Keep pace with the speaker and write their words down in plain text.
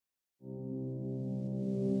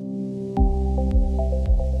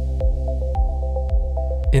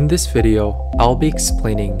In this video, I'll be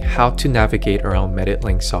explaining how to navigate around Medit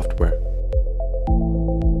Link software.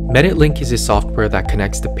 Medit Link is a software that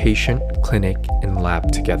connects the patient, clinic, and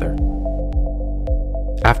lab together.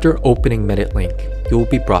 After opening Medit Link, you will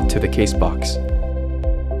be brought to the case box.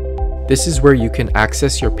 This is where you can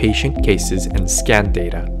access your patient cases and scan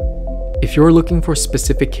data. If you're looking for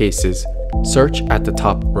specific cases, search at the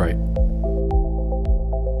top right.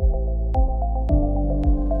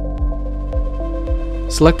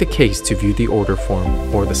 Select a case to view the order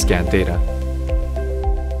form or the scanned data.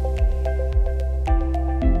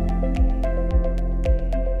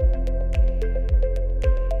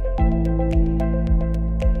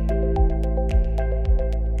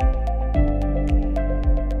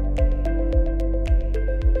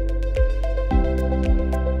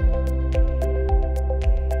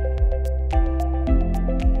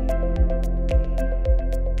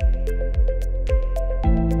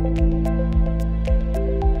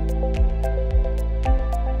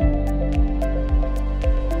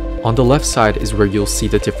 On the left side is where you'll see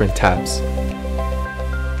the different tabs.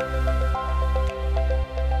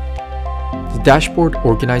 The dashboard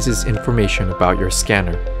organizes information about your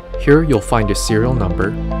scanner. Here you'll find a serial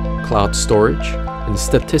number, cloud storage, and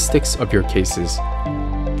statistics of your cases.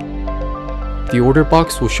 The order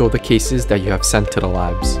box will show the cases that you have sent to the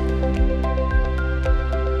labs.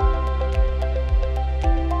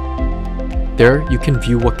 There you can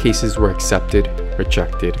view what cases were accepted,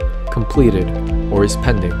 rejected, completed, or is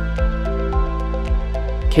pending.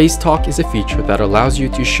 Case Talk is a feature that allows you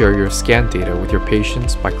to share your scan data with your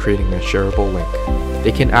patients by creating a shareable link.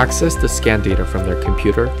 They can access the scan data from their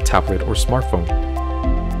computer, tablet, or smartphone.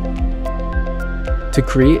 To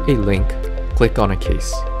create a link, click on a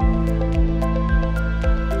case.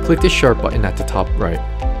 Click the Share button at the top right.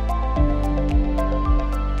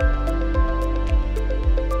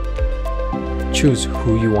 Choose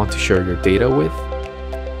who you want to share your data with,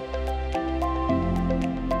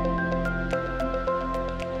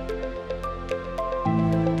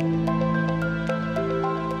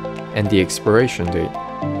 and the expiration date.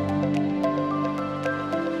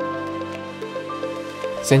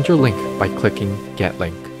 Send your link by clicking Get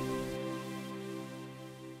Link.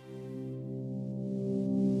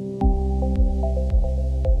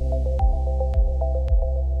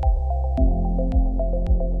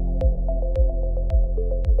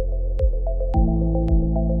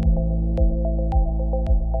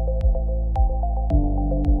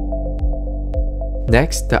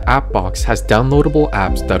 Next, the app box has downloadable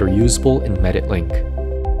apps that are usable in Medit Link.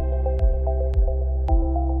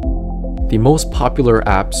 The most popular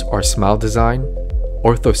apps are Smile Design,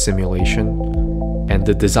 Ortho Simulation, and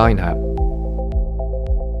the Design app.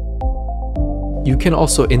 You can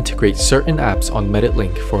also integrate certain apps on Medit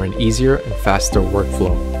Link for an easier and faster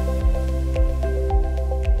workflow.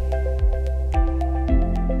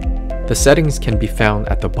 The settings can be found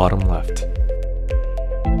at the bottom left.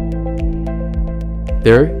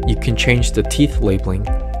 There, you can change the teeth labeling,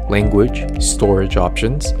 language, storage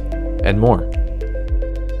options, and more.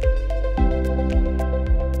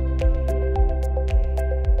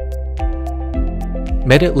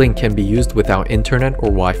 Medit Link can be used without internet or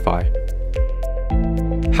Wi-Fi.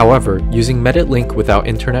 However, using Medit Link without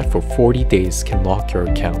internet for 40 days can lock your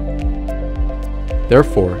account.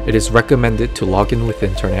 Therefore, it is recommended to log in with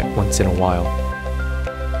internet once in a while.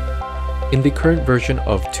 In the current version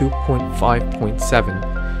of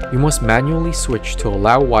 2.5.7, you must manually switch to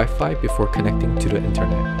allow Wi-Fi before connecting to the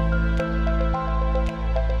internet.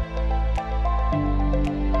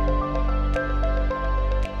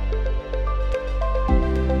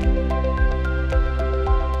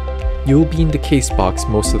 You will be in the case box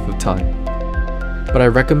most of the time, but I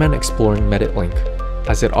recommend exploring Medit Link,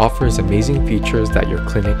 as it offers amazing features that your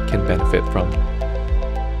clinic can benefit from.